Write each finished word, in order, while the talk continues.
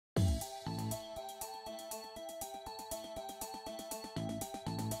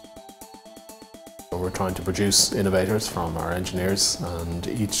We're trying to produce innovators from our engineers, and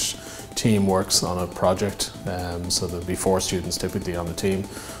each team works on a project, so there'll be 4 students typically on the team.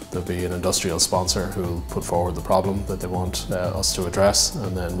 There'll be an industrial sponsor who'll put forward the problem that they want us to address,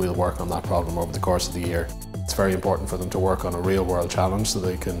 and then we'll work on that problem over the course of the year. It's very important for them to work on a real world challenge so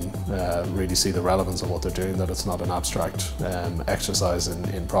they can really see the relevance of what they're doing, that it's not an abstract exercise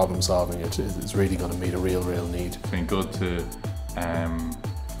in problem solving. It's really going to meet a real need. It's been good to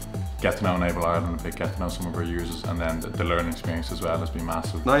get to know Enable Ireland a bit, get to know some of our users, and then the learning experience as well has been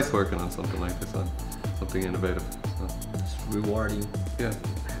massive. Nice working on something like this, something innovative. So. It's rewarding. Yeah.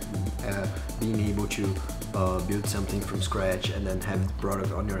 Being able to build something from scratch and then have the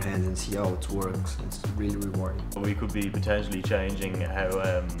product on your hand and see how it works. It's really rewarding. We could be potentially changing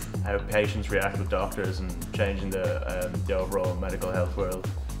how patients react with doctors and changing the overall medical health world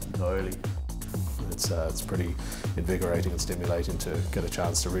entirely. It's pretty invigorating and stimulating to get a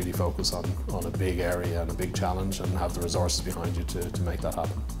chance to really focus on a big area and a big challenge and have the resources behind you to make that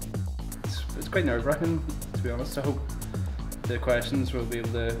happen. It's quite nerve-wracking, to be honest. I hope the questions we'll be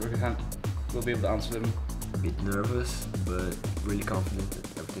able to answer them. A bit nervous, but really confident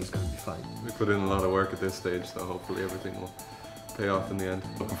that everything's going to be fine. We put in a lot of work at this stage, so hopefully everything will pay off in the end.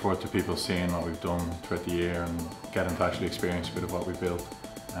 Looking forward to people seeing what we've done throughout the year and getting to actually experience a bit of what we built,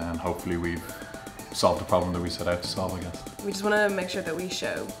 and hopefully we've solved the problem that we set out to solve, I guess. We just want to make sure that we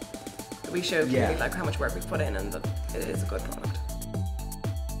show clearly like how much work we've put in and that it is a good product.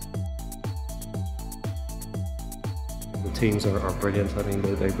 The teams are brilliant. I mean,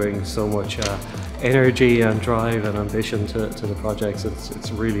 they bring so much energy and drive and ambition to the projects.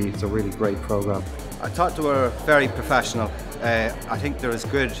 It's a really great program. I thought they were very professional. I think they're as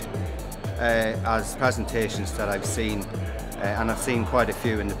good as presentations that I've seen, and I've seen quite a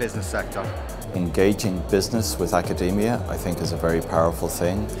few in the business sector. Engaging business with academia, I think, is a very powerful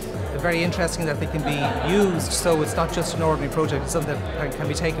thing. They're very interesting that they can be used, so it's not just an ordinary project, it's something that can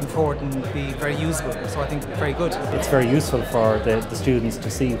be taken forward and be very usable, so I think very good. It's very useful for the students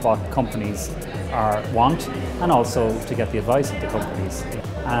to see what companies want, and also to get the advice of the companies,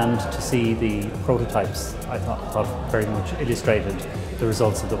 and to see the prototypes. I thought very much illustrated the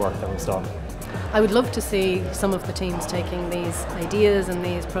results of the work that was done. I would love to see some of the teams taking these ideas and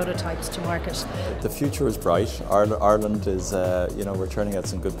these prototypes to market. The future is bright. Ireland is, we're turning out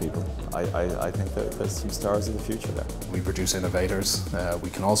some good people. I think that there's some stars of the future there. We produce innovators. We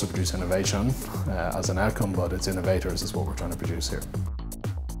can also produce innovation as an outcome, but it's innovators is what we're trying to produce here.